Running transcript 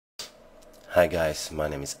Hi guys, my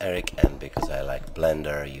name is Eric, and because I like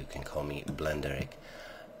Blender, you can call me Blenderic.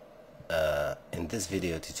 In this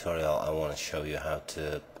video tutorial I want to show you how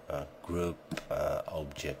to group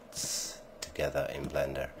objects together in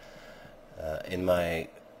Blender. In my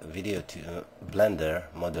Blender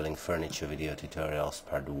modeling furniture video tutorials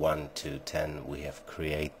part 1 to 10, we have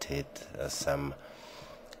created some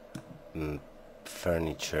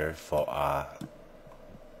furniture for our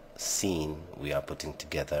scene we are putting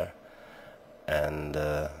together. And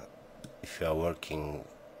if you are working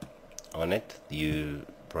on it, you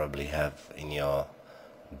probably have in your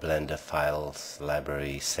Blender files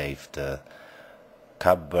library saved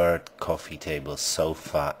cupboard, coffee table,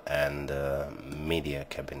 sofa, and media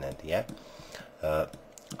cabinet. Yeah,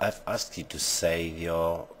 I've asked you to save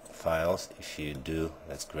your files. If you do,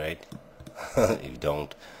 that's great. If you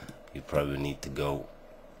don't, you probably need to go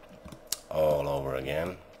all over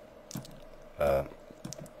again.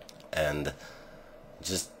 And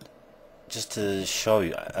just to show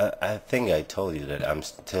you, I think I told you that I'm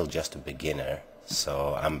still just a beginner,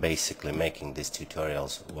 so I'm basically making these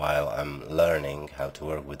tutorials while I'm learning how to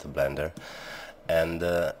work with the Blender. And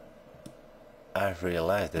I've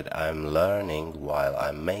realized that I'm learning while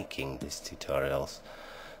I'm making these tutorials.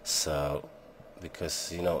 So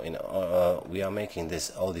because you know, we are making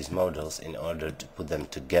all these models in order to put them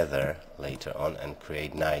together later on and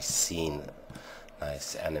create nice scene,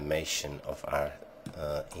 nice animation of our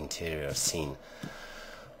interior scene.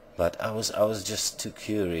 But I was just too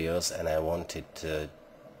curious, and I wanted to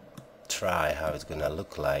try how it's gonna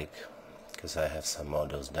look like, because I have some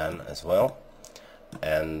models done as well,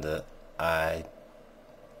 and I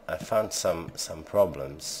found some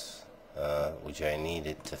problems which I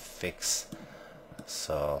needed to fix,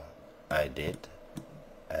 so I did,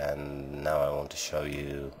 and now I want to show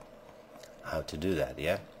you how to do that.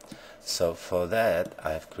 Yeah. So for that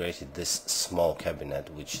I've created this small cabinet,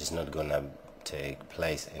 which is not gonna take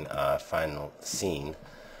place in our final scene.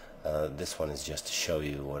 This one is just to show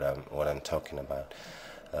you what I'm talking about.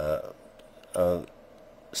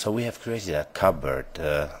 So we have created a cupboard,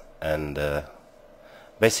 and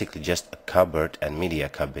basically just a cupboard and media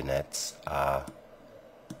cabinets are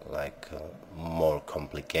like more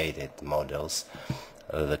complicated models.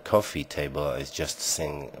 The coffee table is just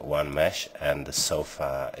one mesh, and the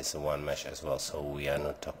sofa is a one mesh as well, so we are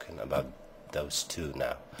not talking about those two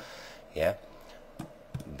now. Yeah,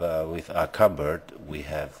 but with our cupboard we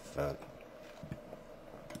have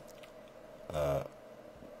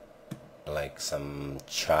like some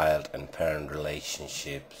child and parent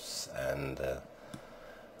relationships, and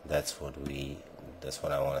that's what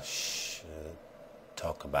I want to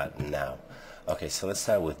talk about now. Okay, so let's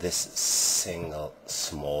start with this single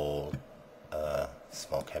small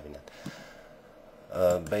cabinet.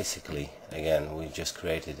 Basically, again, we just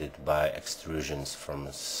created it by extrusions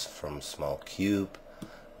from small cube.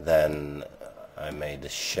 Then I made a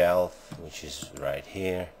shelf, which is right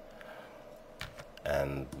here,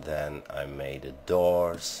 and then I made the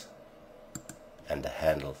doors and the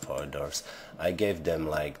handle for the doors. I gave them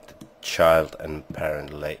like the child and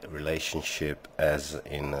parent relationship as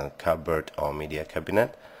in a cupboard or media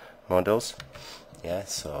cabinet models. Yeah,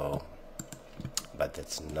 so but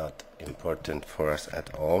that's not important for us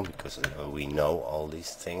at all, because we know all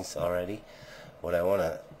these things already. What I want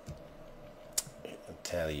to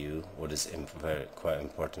tell you, what is quite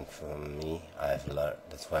important for me,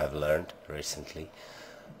 that's what I've learned recently.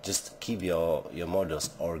 Just keep your models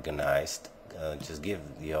organized. Just give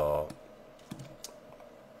your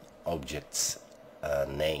objects a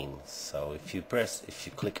name. So if you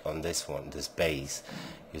click on this base,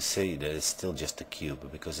 you see that it's still just a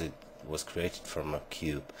cube, because it was created from a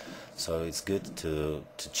cube. So it's good to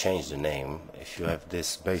change the name. If you have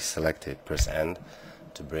this base selected, press N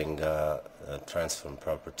to bring transform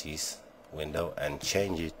properties window and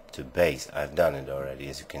change it to base. I've done it already,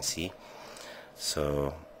 as you can see,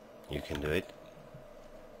 so you can do it.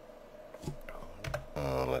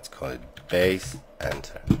 Let's call it base,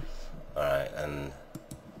 enter. Alright, and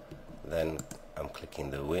then I'm clicking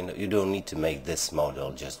the window. You don't need to make this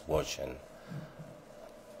model, just watch and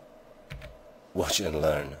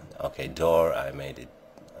learn. Okay, door, I made it,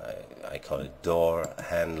 I call it door.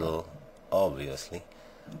 Handle, obviously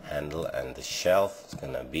handle, and the shelf is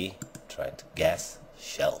gonna be, try to guess,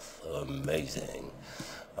 shelf. Amazing.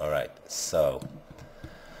 Alright, so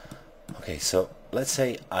okay, so let's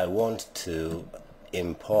say I want to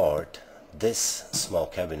import this small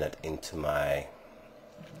cabinet into my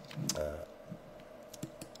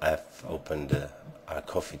I've opened our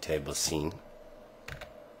coffee table scene.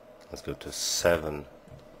 Let's go to 7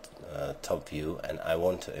 top view, and I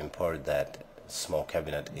want to import that small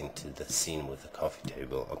cabinet into the scene with the coffee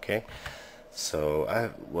table. Okay, so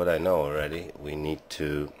what I know already, we need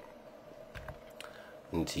to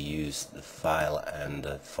use the file,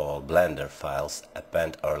 and for Blender files,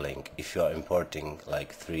 append or link. If you are importing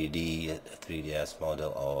like 3ds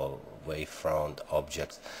model or wavefront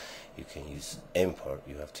objects, you can use import.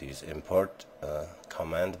 You have to use import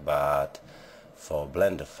command, but for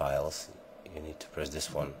Blender files you need to press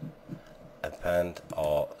this one, append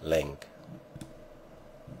or link.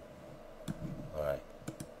 Alright,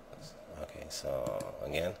 okay, so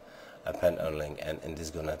again, append or link, and this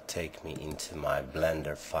is gonna take me into my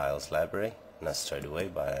Blender files library, not straight away,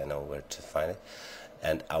 but I know where to find it.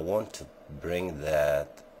 And I want to bring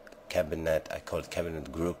that cabinet, I call it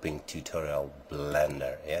cabinet grouping tutorial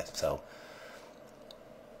Blender. Yeah, so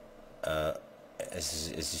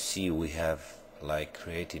as you see, we have like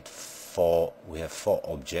created four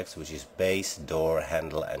objects, which is base, door,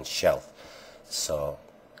 handle and shelf. So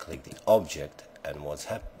click the object, and what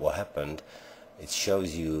happened, it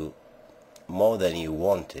shows you more than you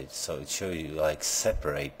wanted. So it shows you like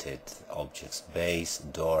separated objects: base,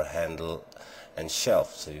 door, handle and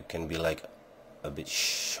shelf. So you can be like a bit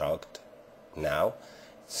shocked now.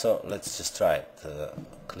 So let's just try it.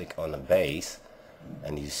 Click on a base,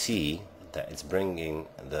 and you see that it's bringing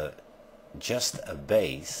just a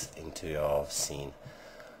base into your scene,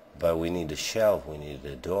 but we need a shelf, we need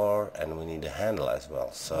a door, and we need a handle as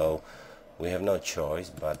well. So we have no choice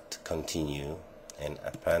but continue and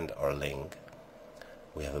append or link.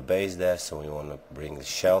 We have a base there, so we want to bring the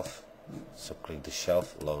shelf, so click the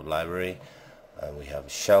shelf, load library, and we have a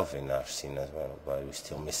shelf in our scene as well, but we're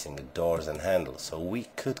still missing the doors and handles. So we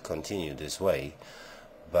could continue this way,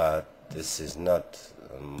 but this is not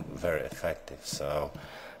very effective. So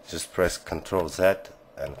just press Ctrl Z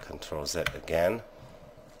and Ctrl Z again,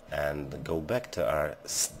 and go back to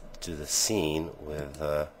the scene with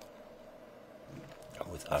our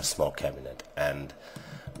small cabinet. And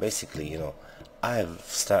basically, you know, I've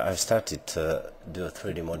started to do a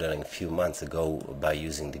 3D modeling a few months ago by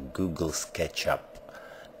using the Google SketchUp,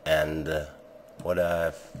 and what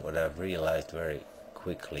I've realized very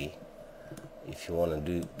quickly, if you want to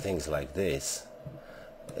do things like this,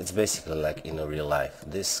 it's basically like in a real life.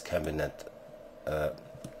 This cabinet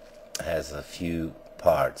has a few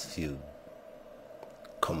parts, few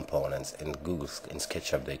components. In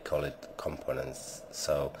SketchUp they call it components.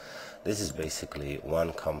 So this is basically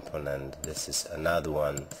one component, this is another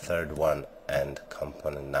one, third one, and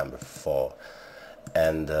component number 4.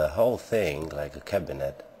 And the whole thing, like a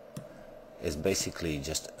cabinet, is basically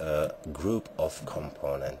just a group of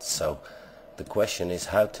components. So the question is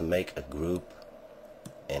how to make a group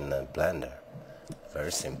in Blender.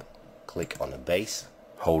 Very simple. Click on a base,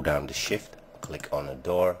 hold down the shift, click on a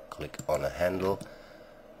door, click on a handle,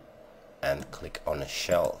 and click on a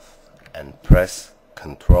shelf, and press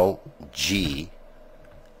Ctrl G,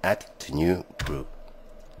 add to new group,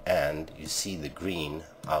 and you see the green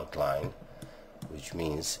outline, which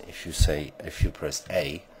means if you press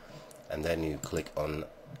A and then you click on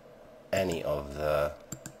any of the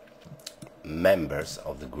members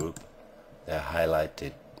of the group, they're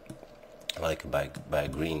highlighted like by a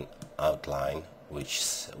green outline,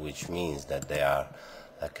 which means that they are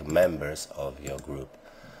like members of your group.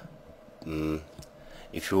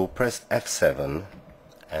 If you press F7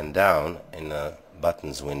 and down in a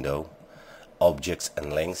buttons window, objects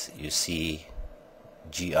and links, you see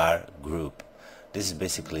GR group. This is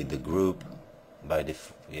basically the group by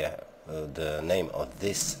the name of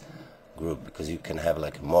this group, because you can have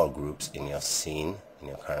like more groups in your scene, in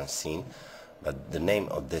your current scene, but the name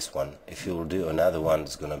of this one, if you will do another one,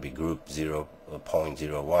 it's gonna be group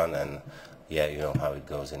 0.01, and yeah, you know how it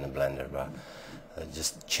goes in the Blender, but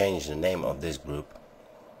just change the name of this group.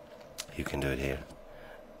 You can do it here,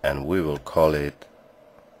 and we will call it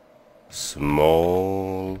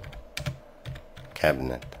small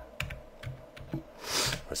cabinet.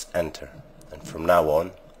 Press enter, and from now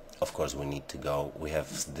on, of course, we need to go. We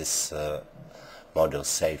have this model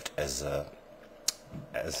saved as a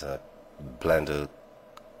Blender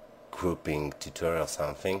grouping tutorial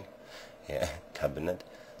something, yeah, cabinet.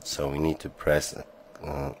 So we need to press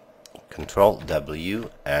Ctrl W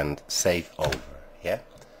and save over, yeah.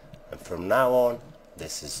 And from now on,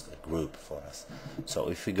 this is a group for us. So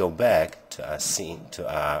if we go back to our scene, to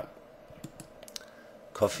our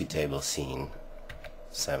coffee table scene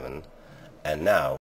 7, and now